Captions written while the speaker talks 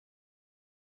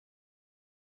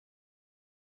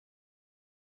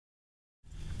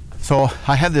So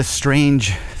I have this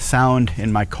strange sound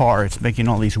in my car. It's making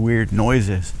all these weird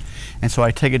noises. And so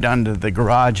I take it down to the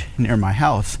garage near my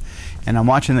house, and I'm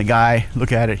watching the guy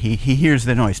look at it. He hears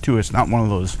the noise too. It's not one of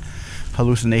those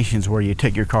hallucinations where you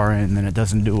take your car in and then it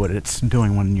doesn't do what it's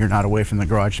doing when you're not away from the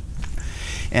garage.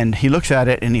 And he looks at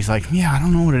it and he's like, yeah, I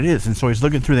don't know what it is. And so he's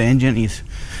looking through the engine, he's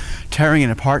tearing it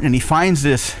apart, and he finds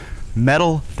this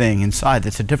metal thing inside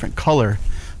that's a different color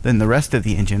than the rest of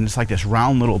the engine. It's like this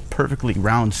round, little perfectly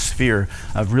round sphere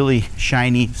of really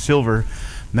shiny silver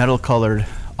metal colored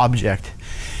object.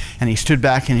 And he stood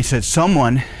back and he said,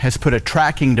 someone has put a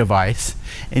tracking device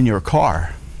in your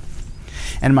car.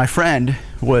 And my friend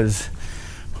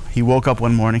he woke up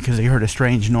one morning because he heard a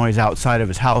strange noise outside of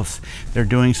his house. They're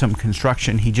doing some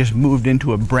construction. He just moved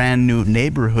into a brand new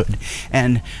neighborhood,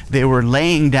 and they were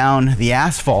laying down the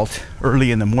asphalt early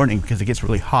in the morning because it gets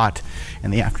really hot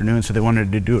in the afternoon, so they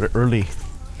wanted to do it early.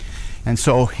 And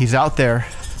so he's out there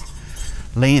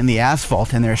laying the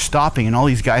asphalt, and they're stopping, and all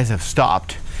these guys have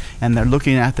stopped, and they're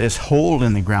looking at this hole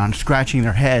in the ground, scratching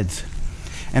their heads.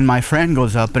 And my friend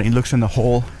goes up and he looks in the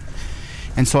hole.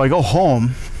 And so I go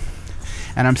home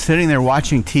and I'm sitting there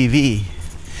watching TV,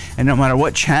 and no matter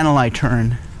what channel I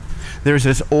turn, there's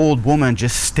this old woman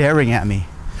just staring at me,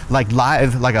 like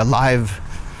a live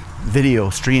video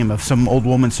stream of some old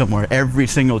woman somewhere, every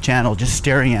single channel just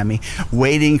staring at me,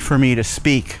 waiting for me to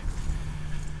speak.